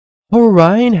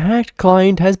Horion Hacked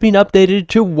Client has been updated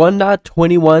to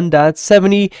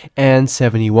 1.21.70 and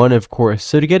 71, of course.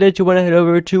 So to get it, you want to head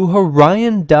over to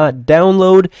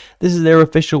horion.download. This is their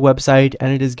official website,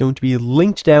 and it is going to be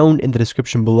linked down in the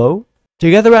description below.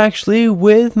 Together actually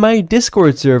with my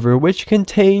Discord server, which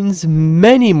contains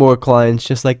many more clients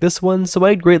just like this one, so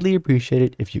I'd greatly appreciate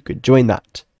it if you could join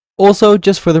that. Also,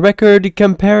 just for the record,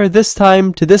 compare this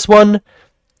time to this one.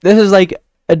 This is like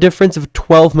a difference of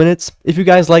 12 minutes. If you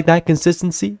guys like that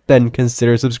consistency, then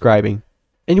consider subscribing.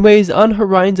 Anyways, on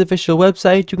Horion's official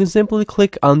website, you can simply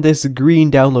click on this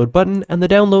green download button and the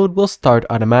download will start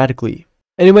automatically.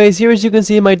 Anyways, here as you can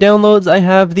see in my downloads, I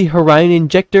have the Horion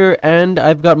injector and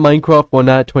I've got Minecraft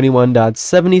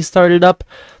 1.21.70 started up.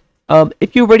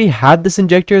 If you already had this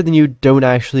injector, then you don't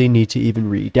actually need to even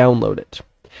re-download it.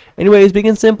 Anyways, we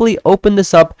can simply open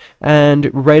this up,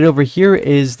 and right over here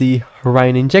is the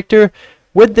Horion injector.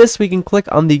 With this, we can click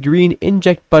on the green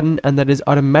inject button, and that is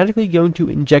automatically going to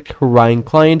inject Horion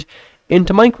Client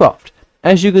into Minecraft.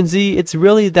 As you can see, it's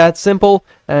really that simple,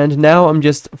 and now I'm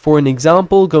just, for an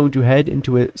example, going to head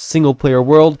into a single player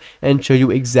world and show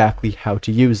you exactly how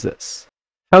to use this.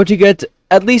 How to get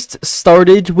at least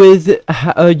started with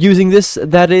using this,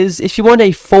 that is, if you want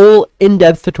a full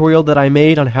in-depth tutorial that I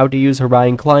made on how to use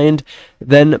Horion Client,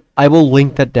 then I will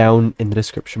link that down in the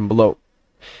description below.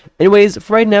 Anyways,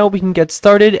 for right now we can get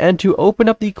started, and to open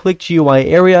up the Click GUI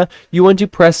area, you want to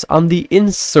press on the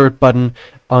Insert button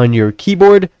on your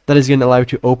keyboard. That is going to allow you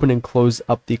to open and close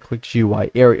up the Click GUI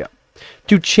area.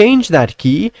 To change that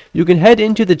key, you can head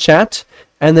into the chat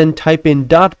and then type in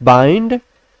 .bind,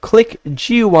 click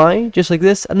GUI just like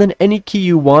this, and then any key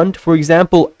you want, for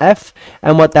example F,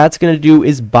 and what that's going to do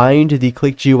is bind the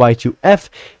Click GUI to F,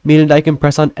 meaning I can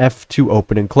press on F to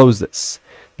open and close this.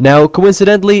 Now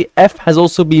coincidentally, F has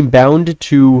also been bound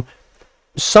to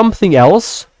something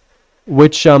else,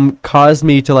 which caused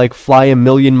me to like fly a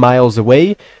million miles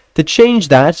away. To change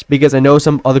that, because I know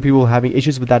some other people are having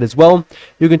issues with that as well,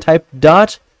 you can type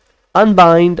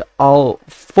 .unbind all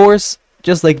force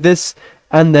just like this,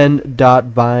 and then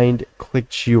 .bind Click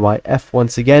GUI F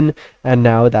once again, and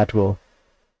now that will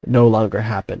no longer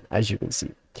happen, as you can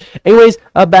see. Anyways,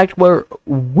 back to where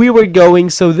we were going.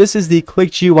 So this is the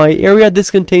Click GUI area.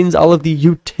 This contains all of the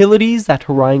utilities that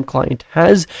Horion Client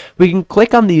has. We can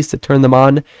click on these to turn them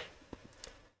on.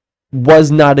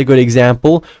 Was not a good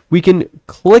example. We can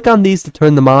click on these to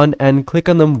turn them on, and click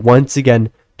on them once again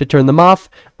to turn them off.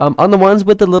 On the ones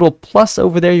with the little plus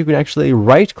over there, you can actually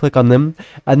right click on them,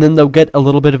 and then they'll get a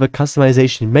little bit of a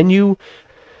customization menu.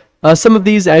 Some of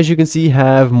these, as you can see,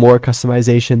 have more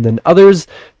customization than others.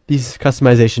 These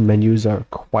customization menus are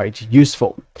quite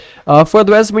useful. For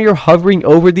the rest, when you're hovering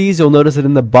over these, you'll notice that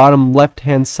in the bottom left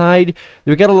hand side,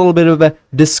 you'll get a little bit of a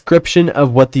description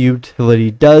of what the utility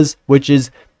does, which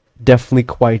is definitely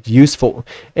quite useful.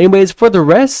 Anyways, for the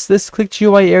rest, this Click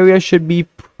GUI area should be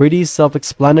pretty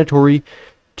self-explanatory,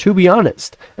 to be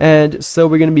honest. And so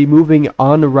we're going to be moving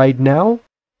on right now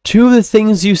to the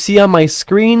things you see on my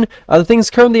screen. The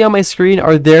things currently on my screen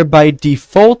are there by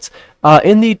default.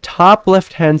 In the top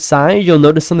left hand side, you'll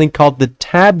notice something called the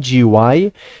Tab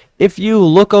GUI. If you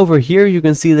look over here, you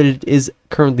can see that it is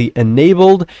currently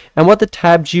enabled, and what the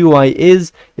Tab GUI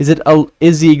is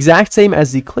the exact same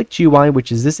as the Click GUI,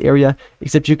 which is this area,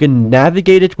 except you can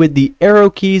navigate it with the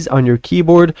arrow keys on your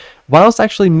keyboard whilst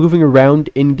actually moving around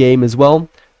in game as well.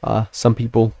 Some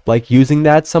people like using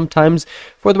that sometimes.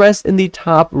 For the rest, in the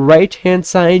top right hand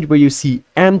side where you see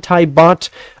anti-bot,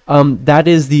 that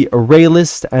is the array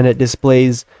list, and it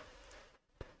displays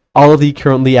all of the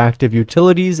currently active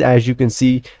utilities. As you can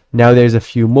see, now there's a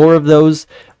few more of those.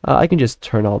 I can just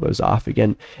turn all those off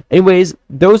again. Anyways,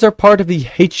 those are part of the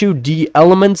HUD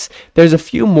elements. There's a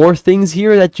few more things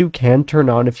here that you can turn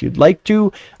on if you'd like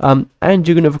to, and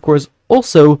you can of course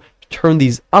also turn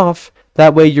these off.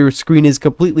 That way your screen is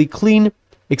completely clean,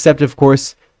 except of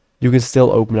course you can still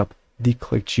open up the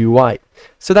Click GUI.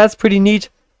 So that's pretty neat.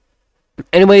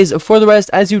 Anyways, for the rest,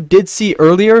 as you did see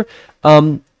earlier,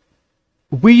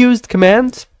 we used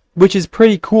commands, which is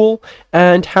pretty cool,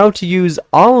 and how to use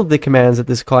all of the commands that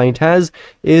this client has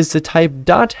is to type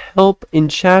 .help in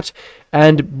chat,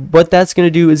 and what that's going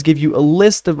to do is give you a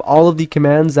list of all of the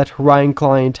commands that Horion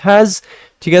Client has,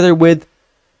 together with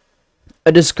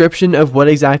a description of what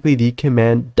exactly the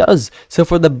command does. So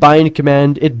for the bind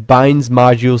command, it binds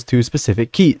modules to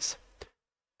specific keys.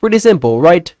 Pretty simple,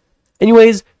 right?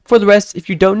 Anyways, for the rest, if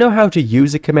you don't know how to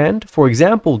use a command, for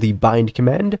example the bind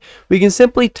command, we can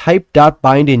simply type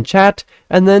 .bind in chat,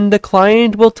 and then the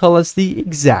client will tell us the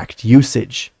exact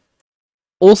usage.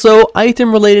 Also,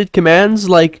 item-related commands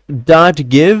like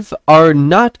 .give are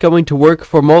not going to work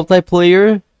for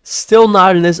multiplayer Still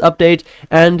not in this update,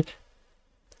 and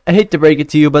I hate to break it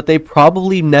to you, but they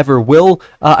probably never will.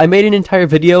 I made an entire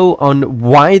video on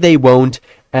why they won't,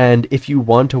 and if you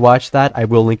want to watch that, I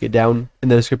will link it down in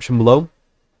the description below.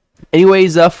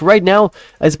 Anyways, for right now,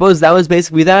 I suppose that was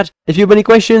basically that. If you have any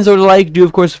questions or do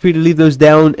of course feel free to leave those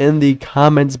down in the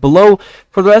comments below.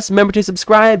 For the rest, remember to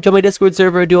subscribe, join my Discord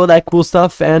server, do all that cool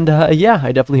stuff, and yeah,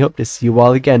 I definitely hope to see you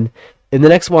all again in the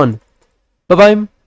next one. Bye-bye.